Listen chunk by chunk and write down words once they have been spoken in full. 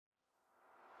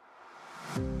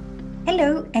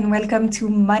Hello, and welcome to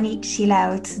Money Chill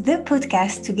Out, the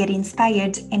podcast to get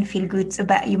inspired and feel good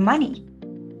about your money.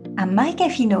 I'm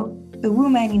Marika Fino, a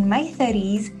woman in my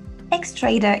 30s,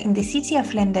 ex-trader in the city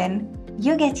of London,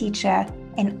 yoga teacher,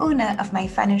 and owner of my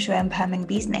financial empowerment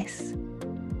business.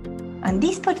 On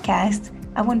this podcast,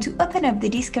 I want to open up the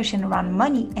discussion around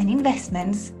money and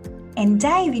investments and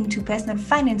dive into personal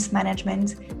finance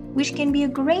management, which can be a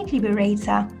great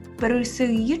liberator, but also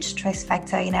a huge stress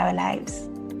factor in our lives.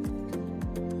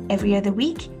 Every other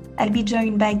week, I'll be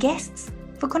joined by guests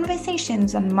for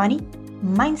conversations on money,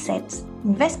 mindset,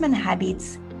 investment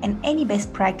habits, and any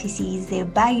best practices they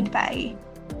abide by.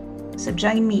 So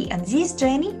join me on this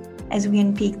journey as we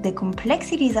unpick the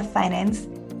complexities of finance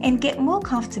and get more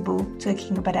comfortable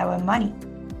talking about our money.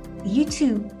 You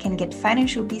too can get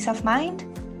financial peace of mind,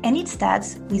 and it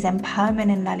starts with empowerment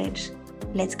and knowledge.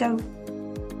 Let's go.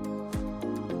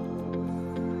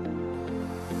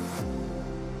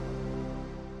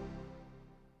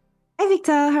 Hi,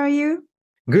 Victor. How are you?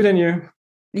 Good, and you?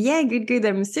 Yeah, good.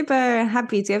 I'm super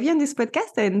happy to have you on this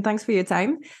podcast, and thanks for your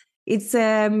time. It's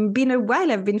been a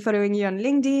while. I've been following you on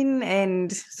LinkedIn,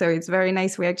 and so it's very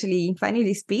nice we actually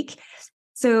finally speak.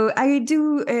 So I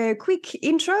do a quick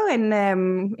intro, and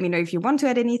if you want to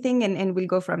add anything, and we'll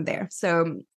go from there.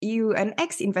 So you an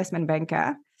ex-investment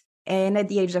banker, and at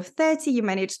the age of 30, you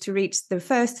managed to reach the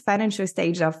first financial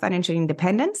stage of financial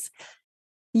independence.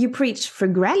 You preach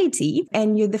frugality,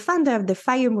 and you're the founder of the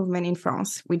FIRE movement in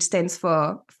France, which stands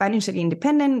for Financially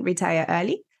Independent, Retire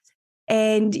Early.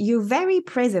 And you're very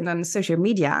present on social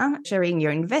media, sharing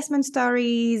your investment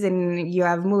stories, and you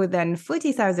have more than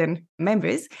 40,000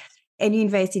 members. And you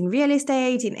invest in real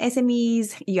estate, in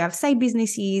SMEs, you have side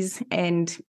businesses,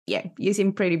 and yeah, you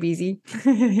seem pretty busy.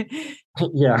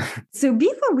 Yeah. So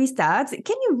before we start,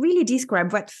 can you really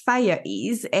describe what FIRE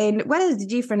is and what is the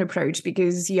different approach?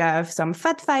 Because you have some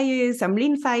fat fires, some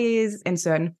lean fires, and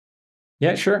so on.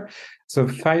 Yeah, sure. So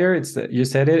FIRE, you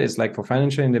said it's like for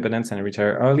financial independence and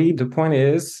retire early. The point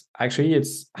is actually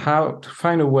it's how to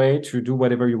find a way to do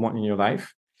whatever you want in your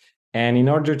life. And in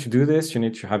order to do this, you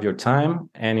need to have your time.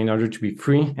 And in order to be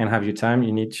free and have your time,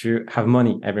 you need to have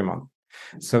money every month.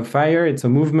 So FIRE, it's a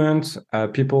movement,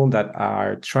 people that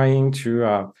are trying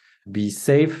to be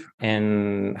safe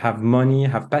and have money,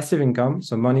 have passive income.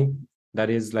 So money that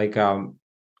is like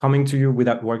coming to you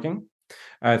without working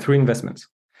through investments.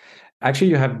 Actually,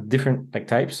 you have different like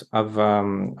types of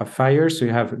FIRE. So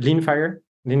you have lean FIRE.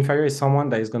 Lean FIRE is someone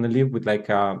that is going to live with like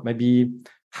maybe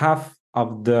half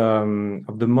of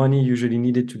the money usually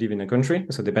needed to live in a country.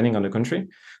 So depending on the country.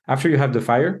 After you have the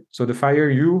FIRE. So the FIRE,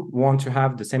 you want to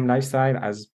have the same lifestyle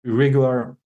as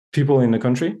regular people in the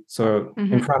country. So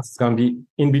in France, it's going to be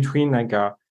in between like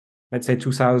let's say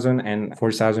 2,000 and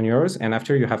 4,000 euros. And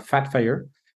after you have fat FIRE.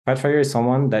 Fat FIRE is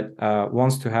someone that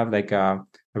wants to have like a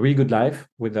really good life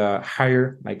with a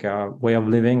higher like way of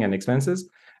living and expenses.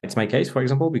 It's my case, for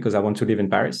example, because I want to live in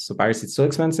Paris. So Paris is so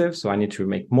expensive. So I need to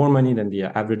make more money than the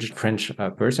average French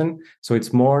person. So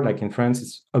it's more like in France,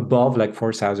 it's above like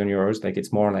 4,000 euros. Like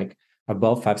it's more like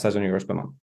above 5,000 euros per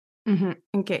month.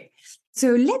 Okay.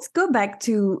 So let's go back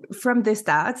to from the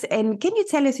start. And can you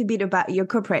tell us a bit about your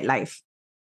corporate life?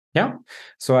 Yeah.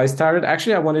 So I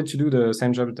wanted to do the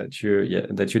same job that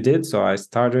you did. So I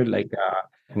started like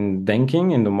in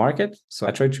banking in the market. So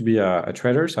I tried to be a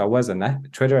trader. So I was a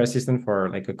trader assistant for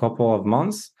like a couple of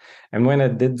months. And when I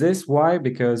did this, why?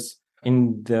 Because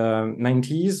in the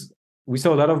 90s, we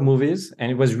saw a lot of movies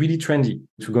and it was really trendy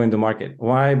to go in the market.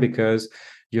 Why? Because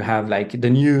you have like the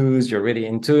news, you're really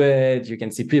into it. You can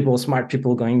see people, smart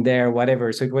people going there,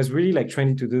 whatever. So it was really like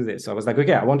trendy to do this. So I was like,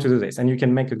 okay, I want to do this. And you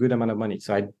can make a good amount of money.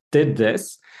 So I did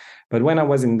this. But when I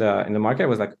was in the market, I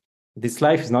was like, this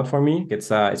life is not for me.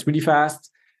 It's really fast.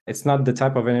 It's not the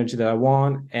type of energy that I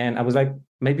want. And I was like,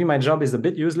 maybe my job is a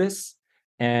bit useless.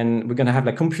 And we're going to have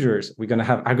like computers. We're going to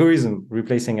have algorithm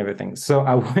replacing everything. So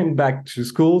I went back to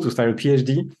school to start a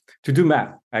PhD to do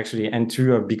math, actually, and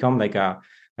to become like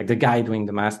the guy doing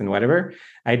the math and whatever.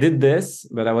 I did this,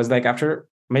 but I was like, after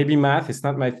maybe math, it's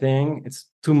not my thing. It's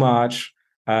too much.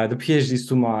 The PhD is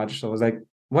too much. So I was like,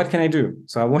 what can I do?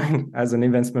 So I went as an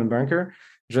investment banker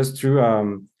just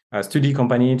to study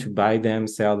company to buy them,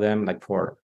 sell them like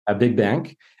for a big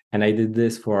bank. And I did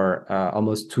this for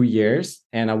almost 2 years.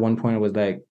 And at one point,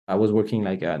 I was working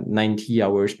like 90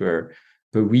 hours per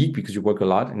week because you work a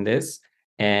lot in this.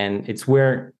 And it's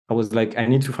where I was like, I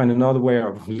need to find another way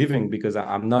of living because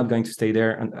I'm not going to stay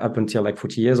there up until like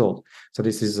 40 years old. So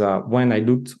this is when I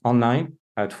looked online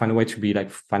to find a way to be like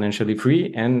financially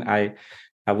free. And I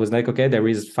was like, okay, there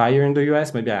is FIRE in the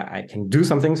US. Maybe I can do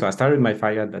something. So I started my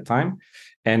FIRE at that time.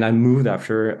 And I moved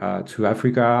after to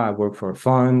Africa. I worked for a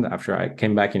fund. After I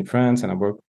came back in France, and I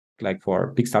worked like for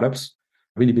big startups,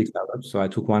 really big startups. So I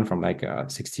took one from like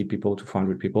 60 people to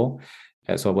 400 people.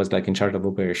 So I was like in charge of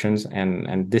operations,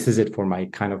 and this is it for my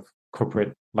kind of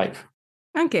corporate life.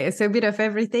 Okay, so a bit of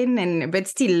everything, but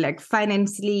still like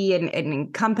financially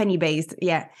and company based.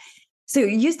 Yeah. So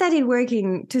you started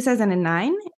working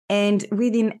 2009, and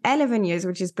within 11 years,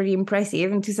 which is pretty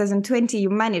impressive, in 2020, you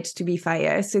managed to be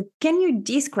fired. So can you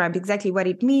describe exactly what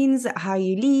it means, how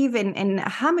you live, and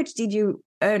how much did you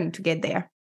earn to get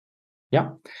there?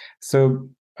 Yeah. So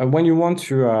when you want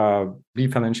to be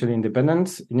financially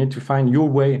independent, you need to find your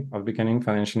way of becoming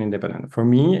financially independent. For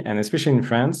me, and especially in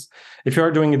France, if you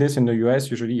are doing this in the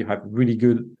US, usually you have really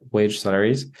good wage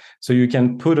salaries. So you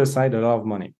can put aside a lot of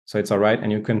money. So it's all right.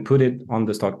 And you can put it on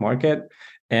the stock market.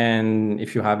 And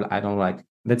if you have, I don't know, like,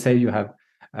 let's say you have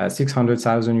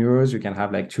 600,000 euros, you can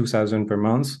have like 2,000 per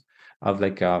month of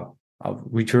like of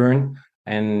return,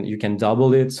 and you can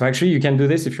double it. So actually you can do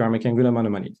this if you are making a good amount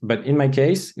of money. But in my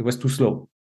case, it was too slow.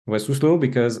 It was too slow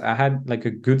because I had like a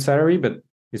good salary, but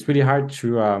it's really hard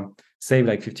to save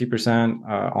like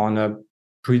 50% on a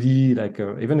pretty like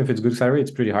even if it's good salary,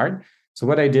 it's pretty hard. So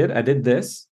what I did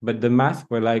this, but the math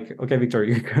were like, okay, Victor,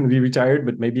 you're going to be retired,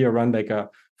 but maybe around like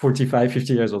 45,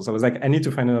 50 years old. So I was like, I need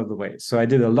to find another way. So I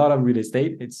did a lot of real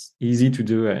estate. It's easy to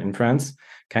do in France,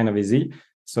 kind of easy.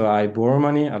 So I borrow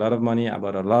money, a lot of money. I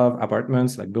bought a lot of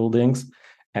apartments, like buildings.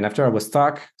 And after I was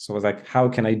stuck, so I was like, how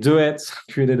can I do it? So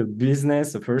I created a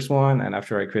business, the first one. And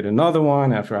after I created another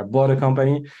one, after I bought a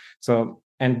company. So,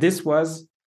 and this was,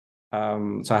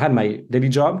 so I had my daily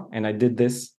job and I did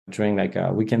this during like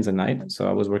weekends and night. So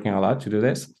I was working a lot to do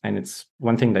this. And it's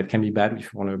one thing that can be bad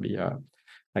if you want to be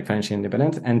like financially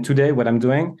independent. And today, what I'm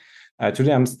doing,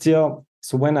 today I'm still,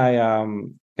 so when I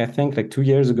think like 2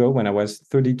 years ago, when I was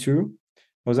 32,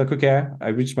 I was like, okay, I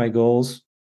reached my goals.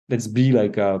 Let's be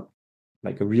like a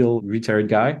real retired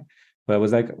guy. But I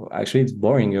was like, actually, it's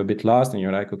boring. You're a bit lost, and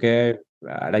you're like, okay,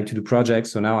 I like to do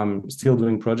projects. So now I'm still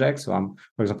doing projects. So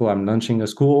for example, I'm launching a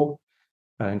school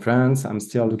in France. I'm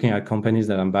still looking at companies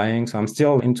that I'm buying. So I'm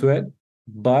still into it,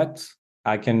 but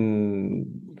I can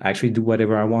actually do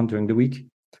whatever I want during the week.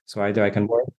 So either I can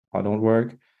work or don't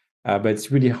work. But it's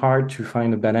really hard to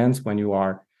find a balance when you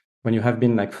have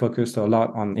been like focused a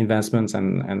lot on investments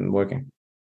and working.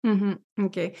 Mm-hmm.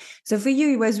 Okay. So for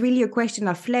you, it was really a question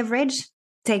of leverage,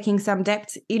 taking some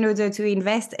debt in order to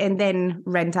invest and then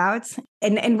rent out.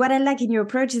 And what I like in your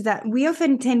approach is that we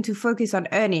often tend to focus on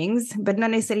earnings, but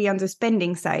not necessarily on the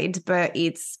spending side. But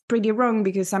it's pretty wrong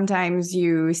because sometimes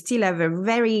you still have a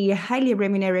very highly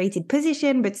remunerated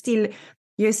position, but still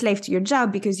you're a slave to your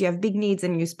job because you have big needs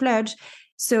and you splurge.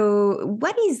 So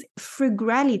what is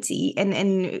frugality?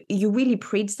 And you really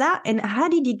preach that. And how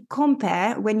did it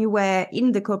compare when you were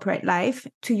in the corporate life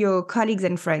to your colleagues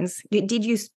and friends? Did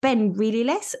you spend really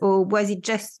less, or was it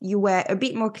just you were a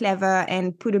bit more clever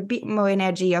and put a bit more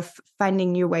energy of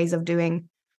finding new ways of doing?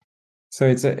 So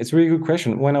it's a really good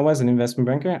question. When I was an investment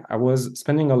banker, I was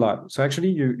spending a lot. So actually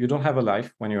you don't have a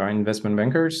life when you are an investment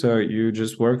banker. So you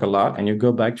just work a lot and you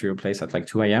go back to your place at like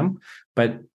 2 a.m.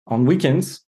 But on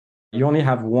weekends, you only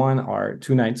have 1 or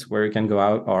 2 nights where you can go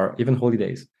out, or even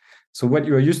holidays. So what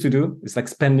you are used to do is like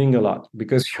spending a lot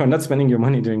because you're not spending your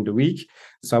money during the week.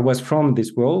 So I was from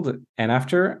this world. And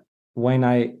after, when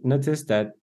I noticed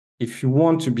that if you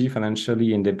want to be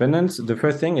financially independent, the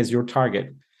first thing is your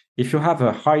target. If you have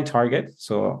a high target,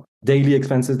 so daily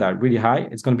expenses that are really high,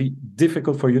 it's going to be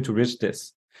difficult for you to reach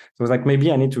this. So it's like, maybe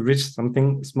I need to reach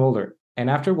something smaller. And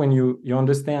after, when you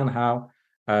understand how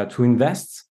to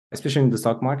invest, especially in the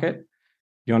stock market,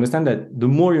 you understand that the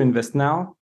more you invest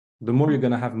now, the more you're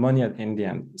going to have money in the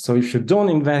end. So if you don't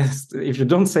invest, if you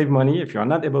don't save money, if you're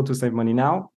not able to save money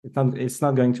now, it's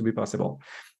not going to be possible.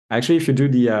 Actually, if you do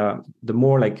the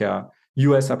more like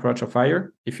US approach of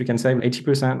FIRE, if you can save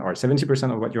 80% or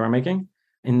 70% of what you are making,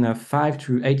 in 5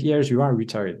 to 8 years, you are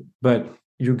retired. But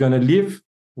you're going to live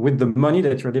with the money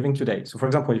that you're living today. So for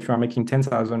example, if you are making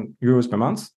 10,000 euros per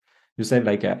month, you save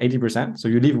like 80%. So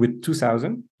you live with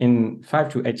 2,000 in 5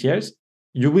 to 8 years.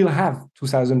 You will have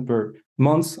 2,000 per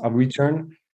month of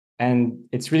return. And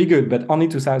it's really good, but only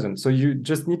 2,000. So you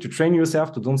just need to train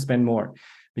yourself to don't spend more.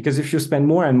 Because if you spend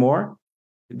more and more,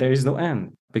 there is no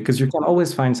end, because you can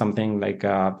always find something like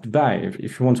to buy.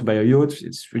 If you want to buy a yacht,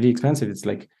 it's really expensive. It's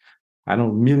like, I don't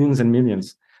know, millions and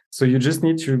millions. So you just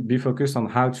need to be focused on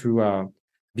how to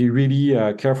be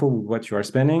really careful with what you are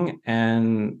spending.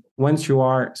 And once you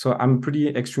are, so I'm a pretty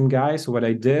extreme guy. So what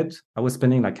I did, I was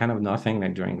spending like kind of nothing,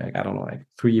 like during like, I don't know, like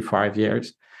 3-5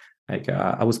 years. Like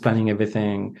I was planning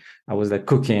everything. I was like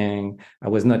cooking. I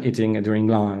was not eating during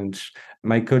lunch.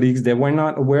 My colleagues, they were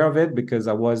not aware of it because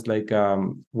I was like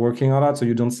working a lot, so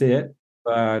you don't see it.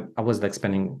 But I was like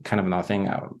spending kind of nothing.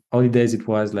 Holidays, it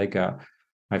was like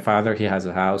my father, he has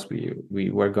a house. We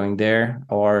were going there,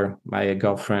 or my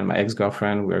girlfriend, my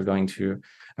ex-girlfriend, we were going to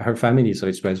her family. So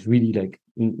it was really like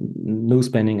no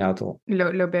spending at all.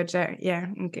 Low budget. Yeah.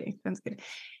 Okay. Sounds good.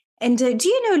 And do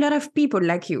you know a lot of people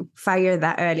like you fire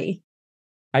that early?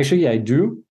 Actually, I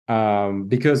do,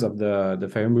 because of the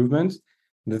FIRE movement.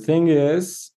 The thing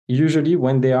is, usually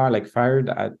when they are like fired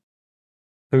at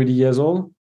 30 years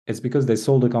old, it's because they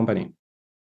sold the company.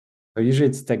 So usually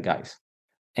it's tech guys.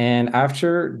 And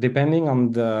after, depending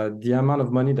on the amount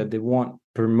of money that they want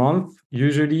per month,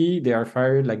 usually they are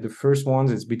fired, like the first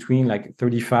ones, it's between like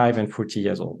 35 and 40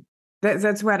 years old.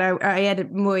 That's what I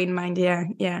had more in mind. Yeah.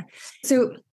 Yeah.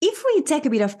 So if we take a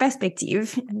bit of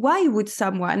perspective, why would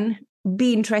someone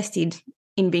be interested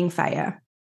in being fired?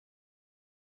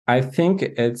 I think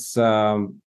it's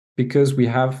because we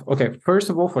have, okay, first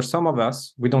of all, for some of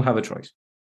us, we don't have a choice.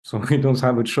 So we don't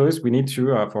have a choice. We need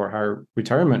to, for our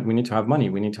retirement, we need to have money.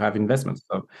 We need to have investments.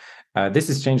 So this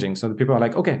is changing. So the people are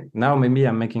like, okay, now maybe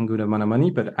I'm making good amount of money,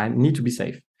 but I need to be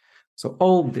safe. So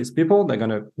all these people, they're going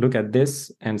to look at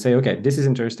this and say, okay, this is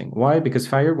interesting. Why? Because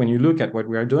FIRE, when you look at what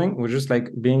we are doing, we're just like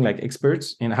being like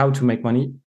experts in how to make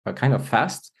money kind of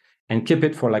fast and keep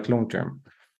it for like long term.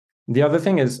 The other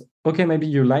thing is, okay, maybe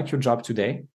you like your job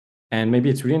today and maybe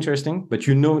it's really interesting, but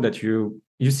you know that you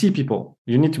see people,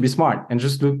 you need to be smart and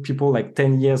just look people like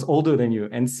 10 years older than you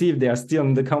and see if they are still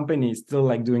in the company, still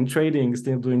like doing trading,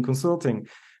 still doing consulting.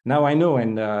 Now I know,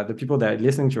 and the people that are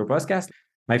listening to your podcast,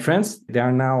 my friends, they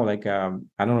are now like, I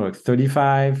don't know, like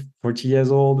 35, 40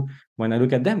 years old. When I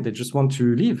look at them, they just want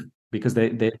to leave because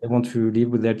they want to live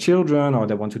with their children or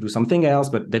they want to do something else,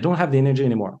 but they don't have the energy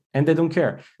anymore and they don't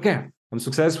care. Okay, I'm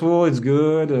successful, it's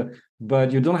good,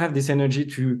 but you don't have this energy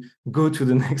to go to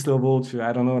the next level, to,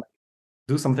 I don't know,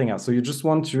 do something else. So you just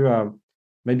want to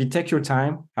maybe take your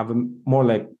time, have a more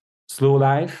like slow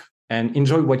life and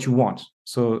enjoy what you want.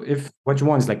 So if what you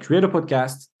want is like create a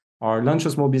podcast or launch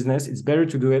a small business, it's better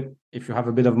to do it if you have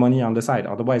a bit of money on the side.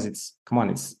 Otherwise, it's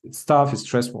tough, it's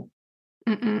stressful.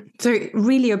 Mm-mm. So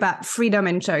really about freedom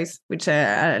and choice, which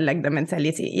I like the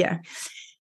mentality. Yeah.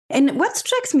 And what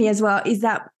strikes me as well is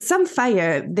that some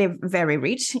FIRE, they're very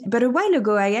rich. But a while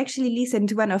ago, I actually listened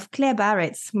to one of Claire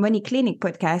Barrett's Money Clinic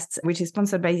podcasts, which is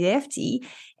sponsored by the FT.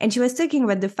 And she was talking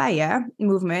about the FIRE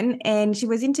movement. And she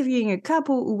was interviewing a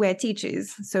couple who were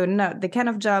teachers. So not the kind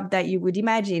of job that you would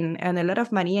imagine earn a lot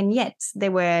of money. And yet they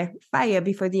were FIRE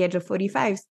before the age of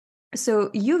 45. So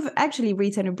you've actually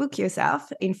written a book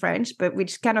yourself in French, but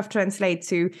which kind of translates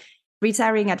to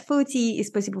retiring at 40 is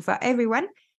possible for everyone.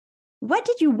 What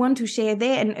did you want to share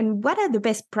there, and what are the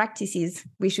best practices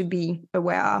we should be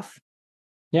aware of?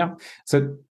 Yeah.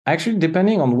 So actually,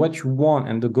 depending on what you want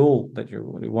and the goal that you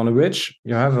want to reach,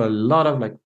 you have a lot of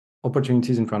like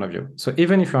opportunities in front of you. So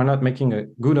even if you're not making a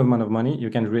good amount of money, you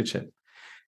can reach it.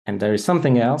 And there is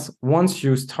something else. Once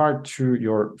you start to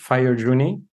your FIRE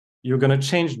journey, you're going to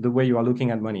change the way you are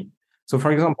looking at money. So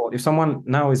for example, if someone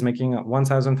now is making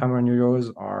 1,500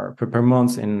 euros or per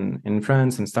month in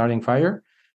France and starting FIRE,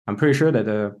 I'm pretty sure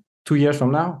that 2 years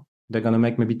from now, they're going to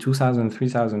make maybe 2,000,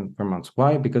 3,000 per month.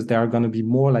 Why? Because they are going to be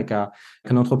more like an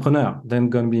entrepreneur. They're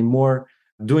going to be more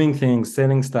doing things,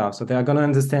 selling stuff. So they are going to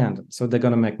understand. So they're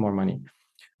going to make more money.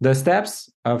 The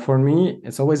steps for me,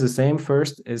 it's always the same.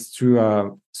 First is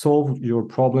to solve your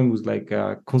problem with like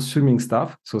consuming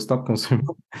stuff. So stop consuming,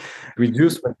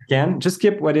 reduce what you can. Just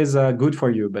keep what is good for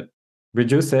you, but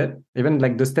reduce it. Even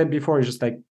like the step before is just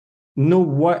like know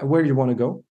where you want to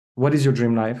go. What is your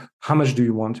dream life? How much do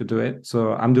you want to do it?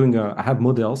 So I have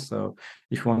models. So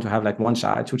if you want to have like 1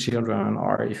 child, 2 children,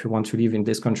 or if you want to live in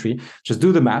this country, just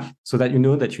do the math so that you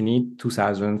know that you need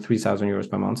 2,000, 3,000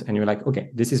 euros per month. And you're like,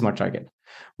 okay, this is my target.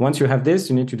 Once you have this,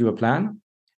 you need to do a plan.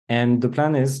 And the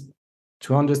plan is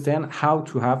to understand how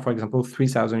to have, for example,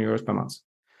 3,000 euros per month.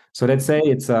 So let's say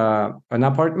it's an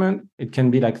apartment. It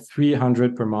can be like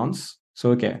 300 per month.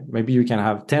 So, okay, maybe you can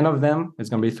have 10 of them. It's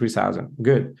going to be 3,000.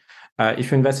 Good.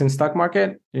 If you invest in stock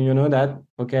market, you know that,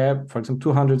 okay, for example,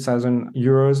 200,000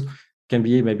 euros can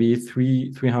be maybe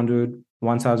 300,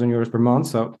 1,000 euros per month.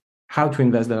 So how to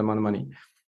invest that amount of money?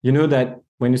 You know that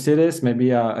when you see this,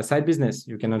 maybe a side business,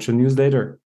 you can launch a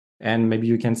newsletter and maybe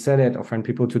you can sell it or find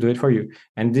people to do it for you.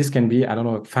 And this can be, I don't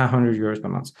know, 500 euros per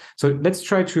month. So let's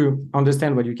try to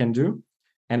understand what you can do.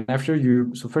 And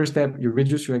so first step, you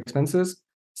reduce your expenses.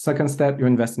 Second step, you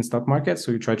invest in stock market. So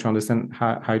you try to understand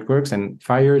how it works. And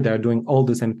FIRE, they're doing all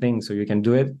the same things. So you can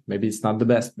do it. Maybe it's not the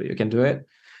best, but you can do it.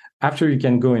 After you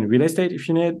can go in real estate if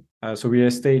you need. So real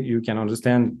estate, you can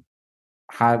understand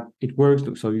how it works.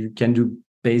 So you can do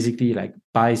basically like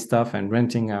buy stuff and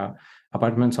renting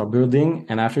apartments or building.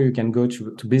 And after you can go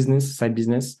to business, side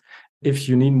business, if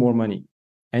you need more money.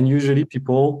 And usually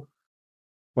people,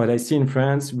 what I see in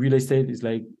France, real estate is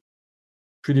like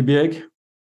pretty big.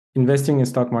 Investing in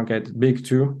stock market, big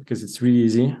too, because it's really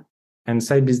easy. And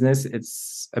side business,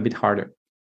 it's a bit harder.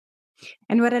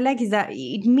 And what I like is that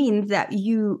it means that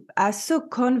you are so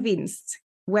convinced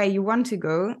where you want to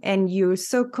go, and you're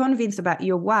so convinced about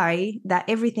your why that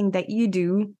everything that you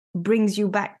do brings you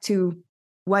back to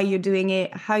why you're doing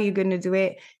it, how you're going to do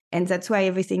it. And that's why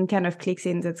everything kind of clicks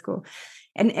in. That's cool.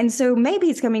 And so maybe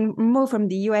it's coming more from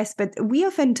the US, but we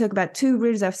often talk about two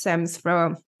rules of thumbs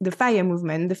from the FIRE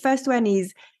movement. The first one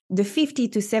is the 50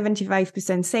 to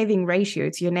 75% saving ratio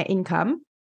to your net income.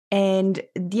 And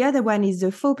the other one is the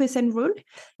 4% rule,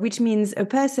 which means a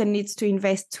person needs to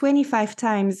invest 25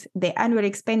 times their annual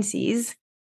expenses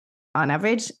on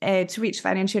average to reach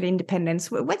financial independence.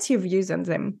 What's your views on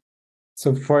them?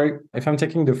 So if I'm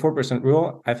taking the 4%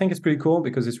 rule, I think it's pretty cool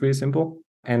because it's really simple.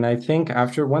 And I think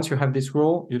once you have this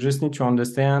rule, you just need to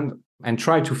understand and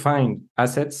try to find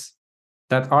assets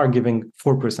that are giving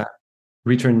 4%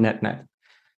 return net.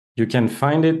 You can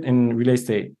find it in real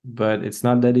estate, but it's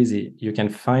not that easy. You can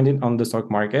find it on the stock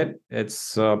market.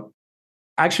 It's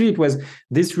actually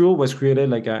this rule was created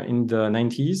like in the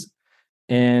 90s.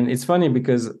 And it's funny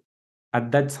because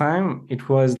at that time it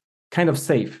was kind of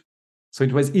safe. So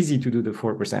it was easy to do the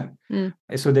 4%.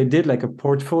 So they did like a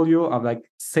portfolio of like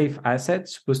safe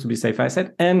assets, supposed to be safe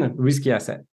asset, and risky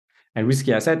asset. And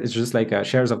risky asset is just like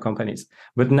shares of companies.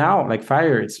 But now, like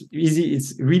FIRE, it's easy.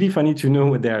 It's really funny to know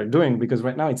what they are doing because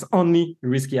right now it's only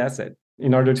risky asset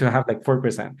in order to have like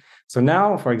 4%. So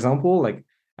now, for example, like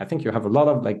I think you have a lot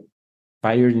of like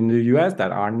FIRE in the US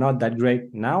that are not that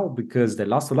great now because they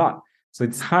lost a lot. So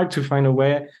it's hard to find a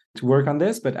way to work on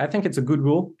this, but I think it's a good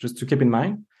rule just to keep in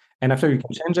mind. And after you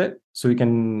can change it, so you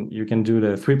can do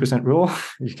the 3% rule,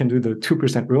 you can do the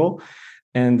 2% rule.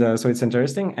 And so it's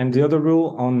interesting. And the other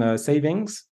rule on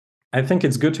savings, I think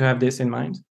it's good to have this in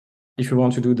mind. If you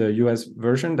want to do the US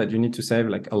version, that you need to save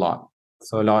like a lot.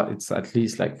 So a lot, it's at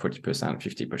least like 40%,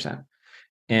 50%.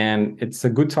 And it's a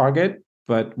good target.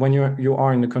 But when you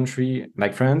are in a country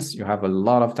like France, you have a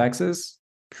lot of taxes,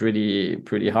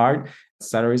 pretty hard.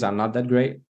 Salaries are not that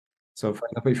great. So for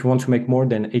example, if you want to make more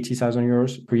than 80,000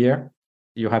 euros per year,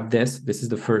 you have this is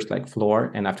the first like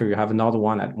floor. And after you have another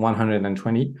one at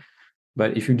 120.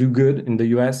 But if you do good in the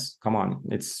US, come on,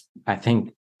 it's, I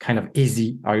think, kind of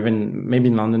easy, or even maybe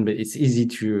in London, but it's easy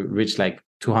to reach like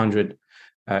 200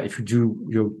 if you do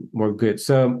your work good.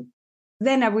 So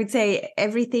then I would say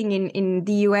everything in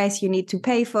the US you need to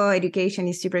pay for. Education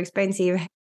is super expensive.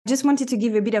 Just wanted to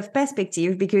give a bit of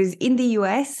perspective because in the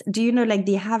US, do you know like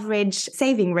the average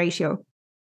saving ratio?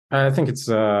 I think it's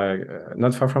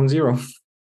not far from zero.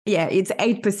 Yeah, it's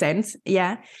 8%.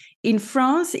 Yeah. In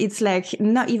France, it's like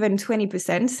not even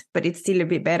 20%, but it's still a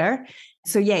bit better.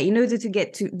 So yeah, in order to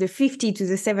get to the 50 to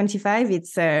the 75,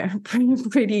 it's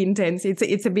pretty intense.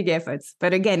 It's a big effort.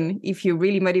 But again, if you're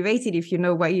really motivated, if you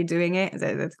know why you're doing it,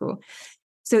 that's cool.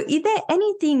 So is there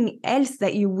anything else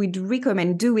that you would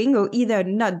recommend doing or either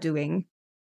not doing?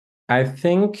 I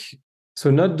think,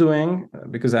 so not doing,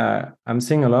 because I'm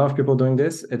seeing a lot of people doing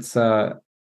this, it's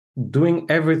doing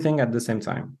everything at the same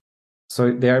time. So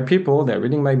there are people, they're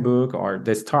reading my book or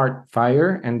they start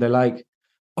FIRE and they're like,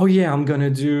 oh yeah, I'm going to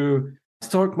do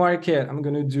stock market, I'm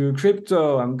going to do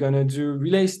crypto, I'm going to do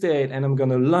real estate, and I'm going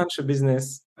to launch a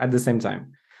business at the same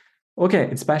time. Okay,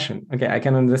 it's passion. Okay, I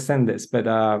can understand this. But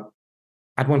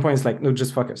at one point, it's like, no,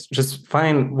 just focus. Just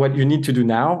find what you need to do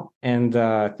now and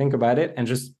think about it and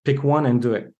just pick one and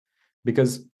do it.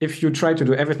 Because if you try to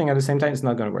do everything at the same time, it's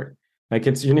not going to work. Like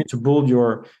you need to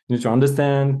you need to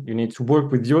understand, you need to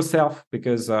work with yourself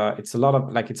because it's a lot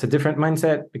of it's a different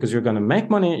mindset because you're going to make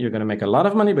money, you're going to make a lot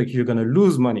of money, but you're going to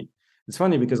lose money. It's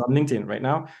funny because on LinkedIn right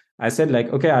now, I said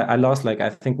okay, I lost I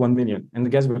think 1 million. And the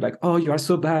guys were like, oh, you are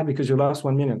so bad because you lost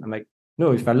 1 million. I'm like,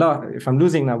 no, if I'm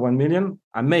losing that 1 million,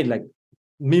 I made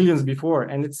millions before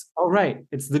and it's all right.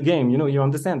 It's the game. You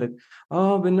understand that.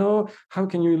 Oh, but no, how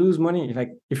can you lose money?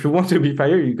 If you want to be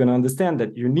FIRE, you're going to understand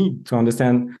that you need to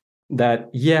understand that,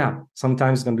 yeah,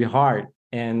 sometimes it's going to be hard.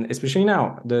 And especially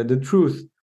now, the truth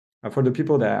for the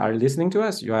people that are listening to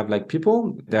us, you have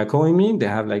people that are calling me. They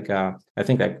have I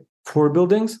think 4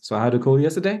 buildings. So I had a call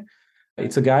yesterday.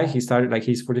 It's a guy, he started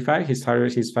he's 45. He's FIRE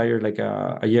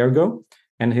a year ago.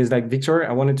 And he's like, Victor,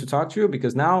 I wanted to talk to you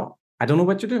because now I don't know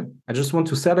what to do. I just want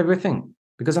to sell everything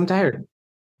because I'm tired.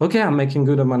 okay, I'm making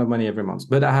good amount of money every month,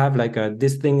 but I have like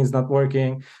this thing is not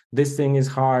working. This thing is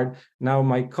hard. Now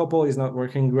my couple is not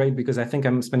working great because I think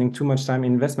I'm spending too much time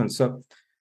in investment. So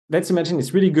let's imagine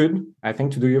it's really good, I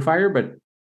think, to do your FIRE, but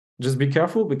just be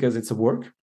careful because it's a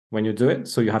work when you do it.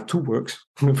 So you have two works.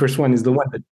 The first one is the one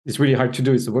that is really hard to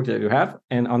do. It's the work that you have.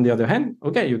 And on the other hand,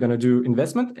 okay, you're going to do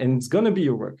investment and it's going to be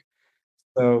your work.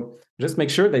 So just make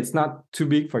sure that it's not too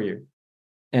big for you.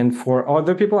 And for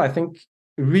other people, I think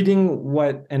reading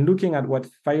what and looking at what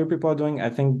FIRE people are doing, I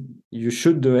think you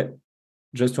should do it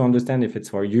just to understand if it's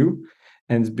for you.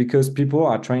 And because people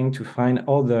are trying to find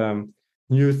all the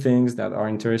new things that are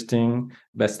interesting,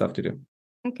 best stuff to do.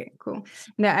 Okay, cool.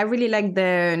 No, I really like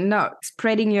the not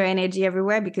spreading your energy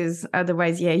everywhere, because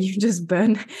otherwise, yeah, you just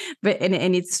burn. But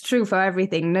and it's true for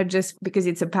everything, not just because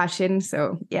it's a passion.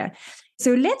 So yeah.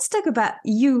 So let's talk about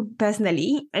you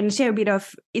personally and share a bit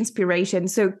of inspiration.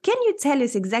 So can you tell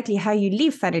us exactly how you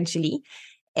live financially?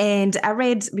 And I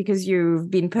read, because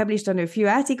you've been published on a few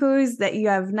articles, that you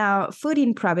have now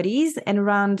 14 properties and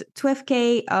around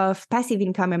 12K of passive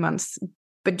income a month.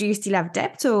 But do you still have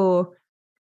debt or?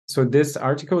 So this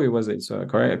article, it's a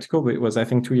correct article, but it was, I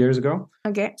think, 2 years ago.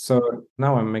 Okay. So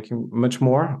now I'm making much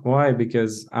more. Why?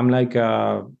 Because I'm like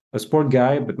a sport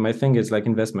guy, but my thing is like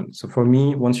investment. So for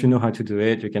me, once you know how to do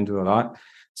it, you can do a lot.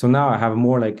 So now I have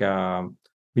more like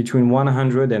between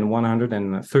 100 and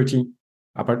 130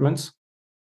 apartments.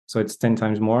 So it's 10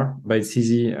 times more, but it's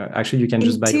easy. Actually, you can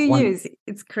just buy in 2 one. years.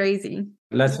 It's crazy.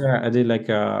 Last year, I did like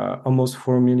almost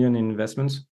 4 million in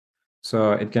investments.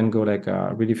 So it can go like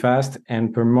really fast.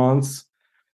 And per month,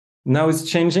 now it's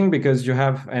changing because you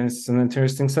have, and it's an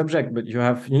interesting subject, but you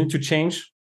need to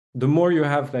change. The more you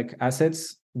have like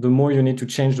assets, the more you need to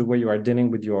change the way you are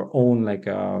dealing with your own like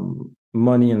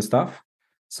money and stuff.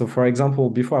 So for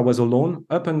example, before I was alone,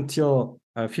 up until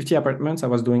 50 apartments, I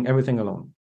was doing everything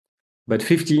alone. But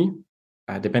 50,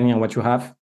 depending on what you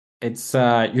have, it's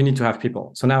you need to have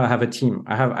people. So now I have a team.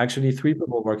 I have actually 3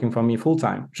 people working for me full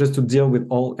time just to deal with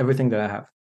everything that I have.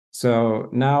 So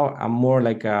now I'm more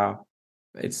like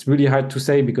it's really hard to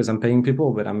say because I'm paying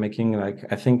people, but I'm making like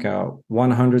I think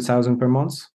 100,000 per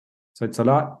month. So it's a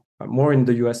lot more in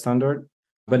the US standard,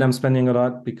 but I'm spending a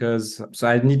lot because so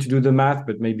I need to do the math.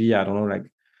 But maybe I don't know, like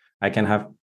I can have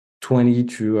 20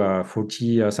 to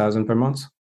 40,000 per month.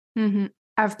 Mm-hmm.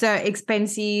 After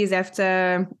expenses,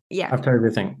 after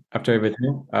everything.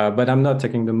 But I'm not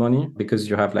taking the money because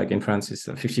you have like in France, it's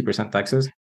 50% taxes.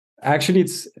 Actually,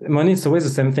 it's always the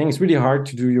same thing. It's really hard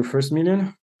to do your first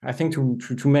million. I think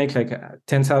to make like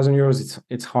 10,000 euros,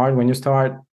 it's hard when you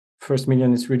start. First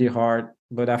million is really hard,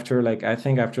 but after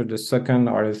the second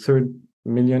or the third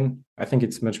million, I think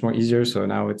it's much more easier. So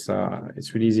now it's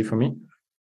really easy for me.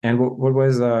 And what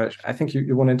was I think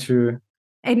you wanted to.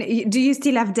 And do you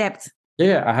still have debt?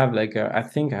 Yeah, I have like I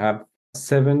think I have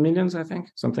 7 millions, I think,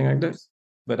 something like this.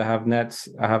 But I have nets.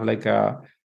 I have like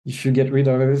if you get rid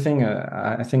of everything,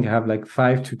 I think I have like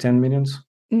 5 to 10 millions.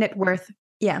 Net worth,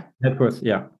 yeah. Net worth,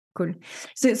 yeah. Cool.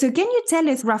 So can you tell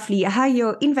us roughly how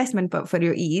your investment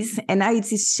portfolio is and how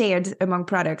it is shared among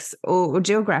products or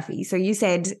geography? So you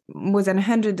said more than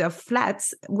 100 of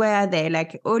flats. Where are they?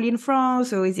 Like all in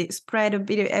France, or is it spread a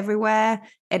bit everywhere?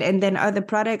 And then other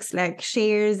products like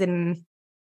shares and.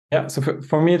 Yeah, so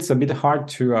for me, it's a bit hard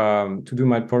to do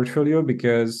my portfolio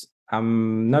because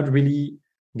I'm not really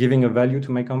giving a value to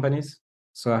my companies.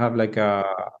 So I have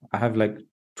like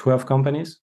 12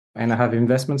 companies and I have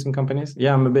investments in companies.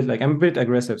 Yeah, I'm a bit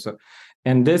aggressive. So,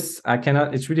 and this I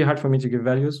cannot. It's really hard for me to give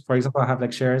values. For example, I have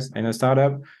like shares in a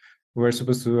startup. We're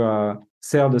supposed to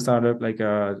sell the startup like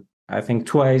I think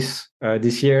twice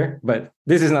this year, but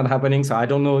this is not happening. So I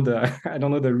don't know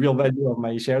the real value of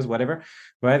my shares, whatever.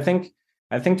 But I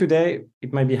think today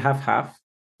it might be half.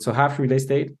 So half real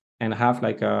estate and half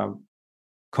like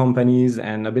companies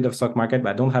and a bit of stock market,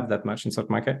 but I don't have that much in stock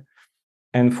market.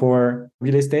 And for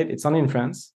real estate, it's only in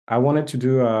France. I wanted to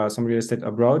do some real estate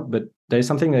abroad, but there's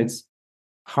something that's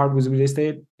hard with real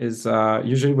estate is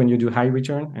usually when you do high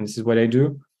return, and this is what I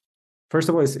do. First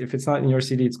of all, if it's not in your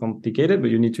city, it's complicated, but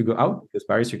you need to go out because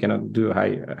Paris, you cannot do a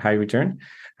high return,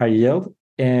 high yield.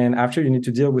 And after you need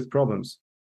to deal with problems.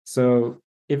 So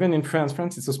even in France,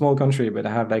 it's a small country, but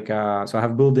I have so I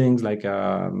have buildings like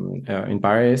in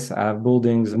Paris. I have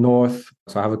buildings north.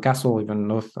 So I have a castle even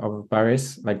north of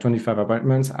Paris, like 25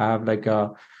 apartments. I have like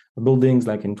buildings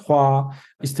like in Troyes,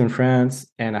 Eastern France,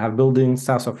 and I have buildings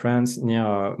south of France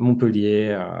near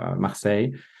Montpellier,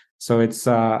 Marseille. So it's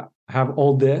I have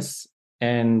all this,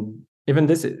 and even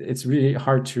this, it's really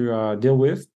hard to deal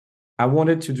with. I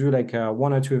wanted to do like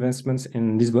 1 or 2 investments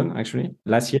in Lisbon actually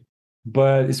last year.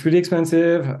 but it's really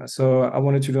expensive. So I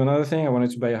wanted to do another thing. I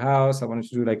wanted to buy a house. I wanted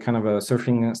to do like kind of a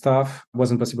surfing stuff. It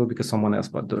wasn't possible because someone else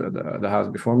bought the house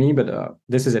before me. But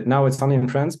this is it. Now it's only in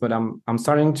France, but I'm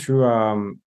starting to.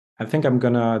 I think I'm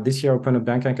gonna this year open a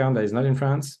bank account that is not in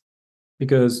France,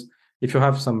 because if you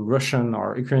have some Russian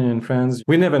or Ukrainian friends,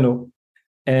 we never know.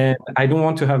 And I don't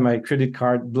want to have my credit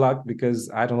card blocked because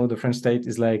I don't know, the French state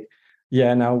is like,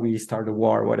 yeah, now we start a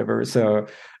war or whatever. So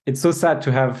it's so sad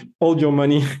to have all your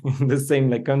money in the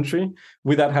same like country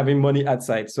without having money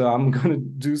outside. So I'm going to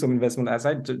do some investment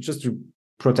outside just to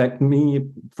protect me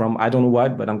from I don't know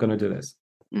what, but I'm going to do this.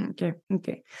 Okay.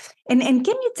 And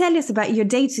can you tell us about your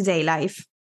day-to-day life?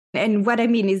 And what I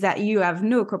mean is that you have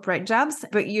no corporate jobs,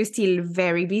 but you're still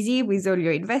very busy with all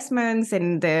your investments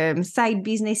and side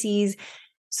businesses.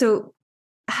 So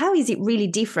how is it really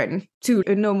different to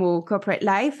a normal corporate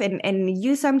life? And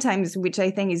you sometimes, which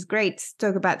I think is great,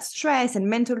 talk about stress and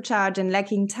mental charge and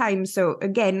lacking time. So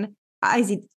again, how is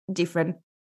it different?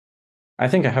 I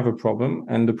think I have a problem,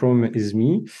 and the problem is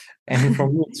me. And for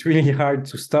me, it's really hard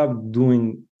to stop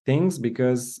doing things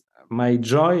because my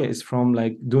joy is from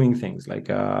like doing things, like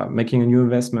making a new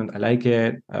investment. I like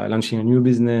it, launching a new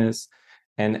business.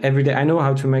 And every day I know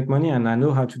how to make money and I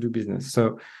know how to do business.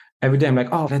 So every day I'm like,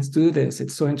 oh, let's do this.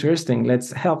 It's so interesting.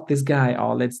 Let's help this guy,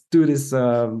 or let's do this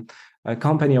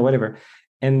company or whatever.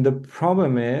 And the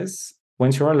problem is,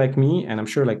 once you are like me, and I'm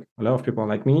sure like a lot of people are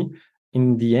like me,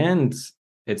 in the end,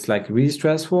 it's like really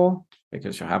stressful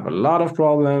because you have a lot of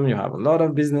problems, you have a lot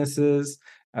of businesses,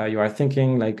 you are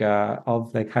thinking like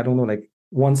of like, I don't know, like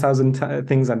 1,000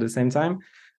 things at the same time.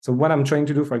 So what I'm trying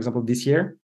to do, for example, this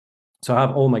year, so I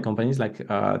have all my companies, like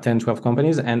 10, 12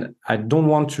 companies, and I don't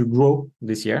want to grow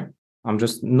this year. I'm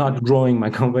just not growing my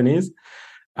companies,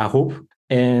 I hope.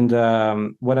 And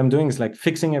what I'm doing is like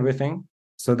fixing everything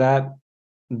so that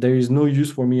there is no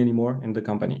use for me anymore in the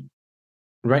company.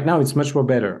 Right now, it's much more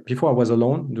better. Before I was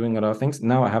alone doing a lot of things.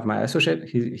 Now I have my associate.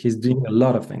 He's doing a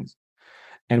lot of things.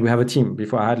 And we have a team.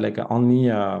 Before I had like only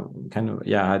I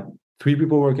had 3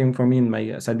 people working for me in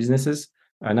my side businesses.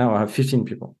 Now I have 15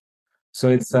 people. So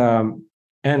it's and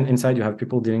inside you have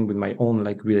people dealing with my own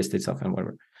like real estate stuff and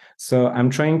whatever. So I'm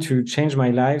trying to change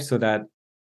my life so that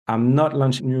I'm not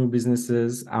launching new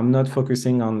businesses. I'm not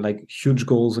focusing on like huge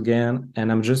goals again.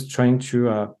 And I'm just trying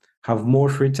to have more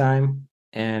free time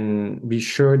and be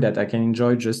sure that I can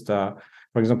enjoy just, for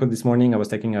example, this morning I was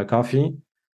taking a coffee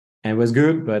and it was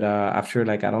good. But after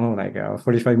like, I don't know, like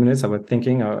 45 minutes, I was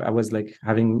thinking, I was like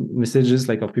having messages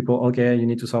like of people, okay, you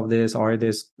need to solve this or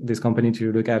this company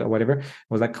to look at or whatever. I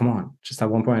was like, come on, just at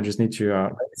one point, I just need to,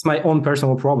 it's my own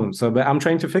personal problem. So, but I'm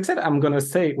trying to fix it. I'm going to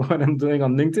say what I'm doing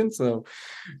on LinkedIn. So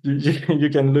you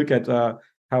can look at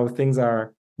how things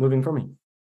are moving for me.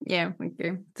 Yeah,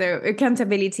 okay. So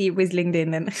accountability with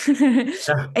LinkedIn then.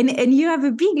 Yeah. And you have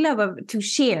a big love to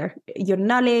share your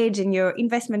knowledge and your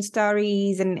investment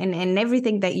stories and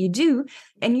everything that you do.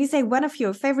 And you say one of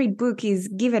your favorite book is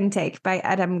Give and Take by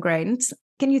Adam Grant.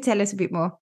 Can you tell us a bit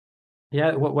more?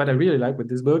 Yeah, what I really like with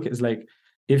this book is like,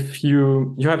 if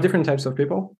you have different types of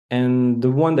people, and the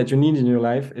one that you need in your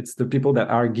life, it's the people that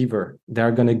are giver. They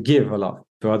are going to give a lot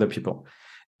to other people.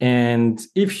 And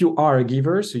if you are a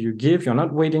giver, so you give, you're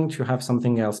not waiting to have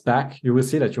something else back, you will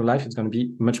see that your life is going to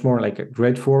be much more like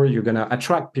grateful. You're going to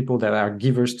attract people that are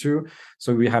givers too.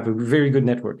 So we have a very good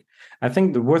network. I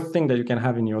think the worst thing that you can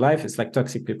have in your life is like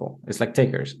toxic people. It's like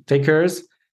takers. Takers,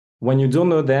 when you don't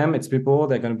know them, it's people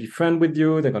that are going to be friends with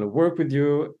you, they're going to work with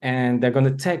you, and they're going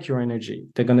to take your energy.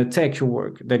 They're going to take your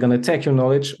work. They're going to take your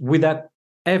knowledge without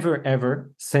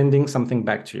ever sending something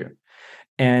back to you.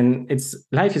 And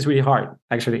life is really hard,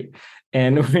 actually.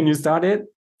 And when you started,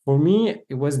 for me,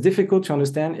 it was difficult to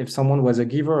understand if someone was a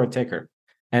giver or a taker.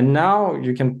 And now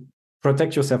you can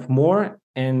protect yourself more.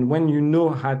 And when you know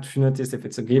how to notice if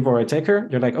it's a giver or a taker,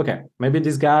 you're like, okay, maybe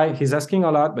this guy, he's asking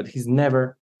a lot, but he's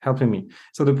never helping me.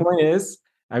 So the point is,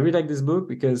 I really like this book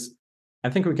because I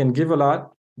think we can give a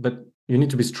lot, but you need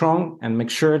to be strong and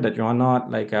make sure that you are not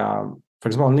like, for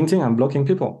example, on LinkedIn, I'm blocking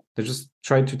people. They just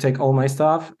try to take all my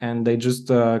stuff and they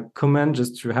just comment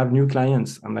just to have new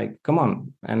clients. I'm like, come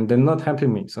on. And they're not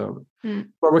helping me. So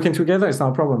we're working together. It's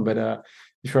not a problem. But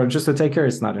if you're just a taker,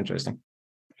 it's not interesting.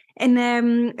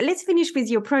 And let's finish with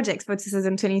your projects for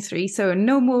 2023. So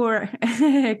no more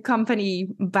company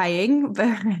buying,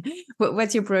 but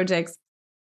what's your projects?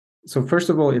 So first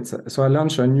of all, I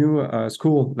launched a new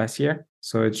school last year.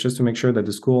 So it's just to make sure that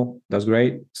the school does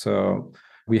great. So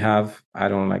we have, I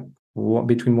don't know, like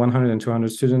between 100 and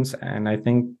 200 students. And I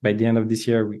think by the end of this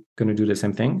year, we're going to do the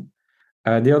same thing.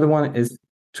 The other one is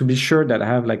to be sure that I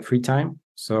have like free time.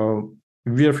 So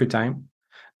real free time.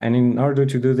 And in order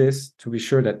to do this, to be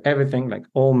sure that everything, like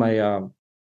all my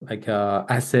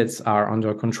assets are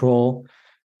under control,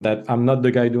 that I'm not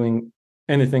the guy doing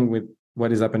anything with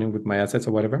what is happening with my assets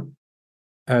or whatever.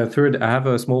 Third, I have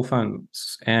a small fund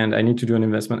and I need to do an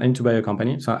investment. I need to buy a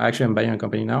company. So actually I'm buying a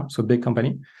company now. So big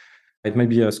company. It might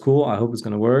be a school. I hope it's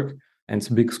going to work. And it's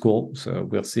a big school. So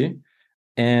we'll see.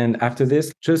 And after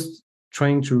this, just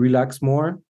trying to relax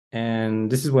more. And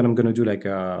this is what I'm going to do. Like,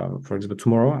 for example,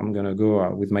 tomorrow, I'm going to go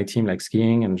with my team, like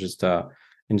skiing and just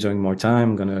enjoying more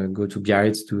time. I'm going to go to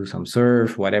Biarritz, do some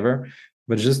surf, whatever.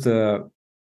 But just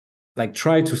like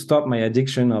try to stop my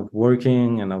addiction of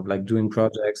working and of like doing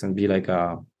projects and be like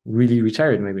really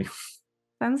retired maybe.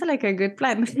 Sounds like a good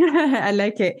plan. I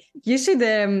like it. You should,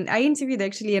 I interviewed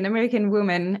actually an American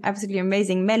woman, absolutely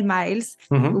amazing, Mel Miles,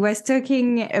 who was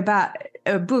talking about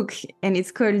a book and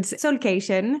it's called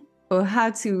Soulcation, or how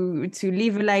to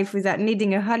live a life without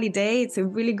needing a holiday. It's a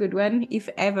really good one if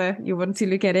ever you want to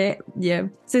look at it. Yeah.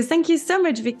 So thank you so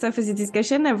much, Victor, for the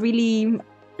discussion. I really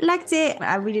liked it.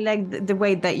 I really liked the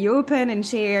way that you open and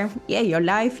share, your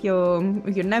life, your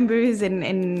numbers,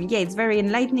 and it's very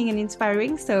enlightening and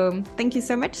inspiring. So thank you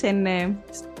so much, and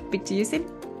speak to you soon.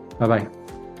 Bye-bye.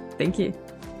 Thank you.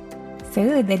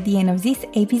 So that's the end of this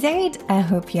episode. I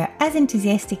hope you're as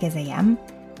enthusiastic as I am.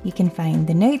 You can find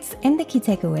the notes and the key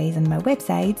takeaways on my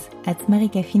website at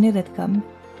maricafino.com.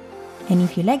 And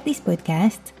if you like this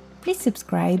podcast, please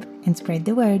subscribe and spread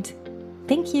the word.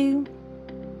 Thank you.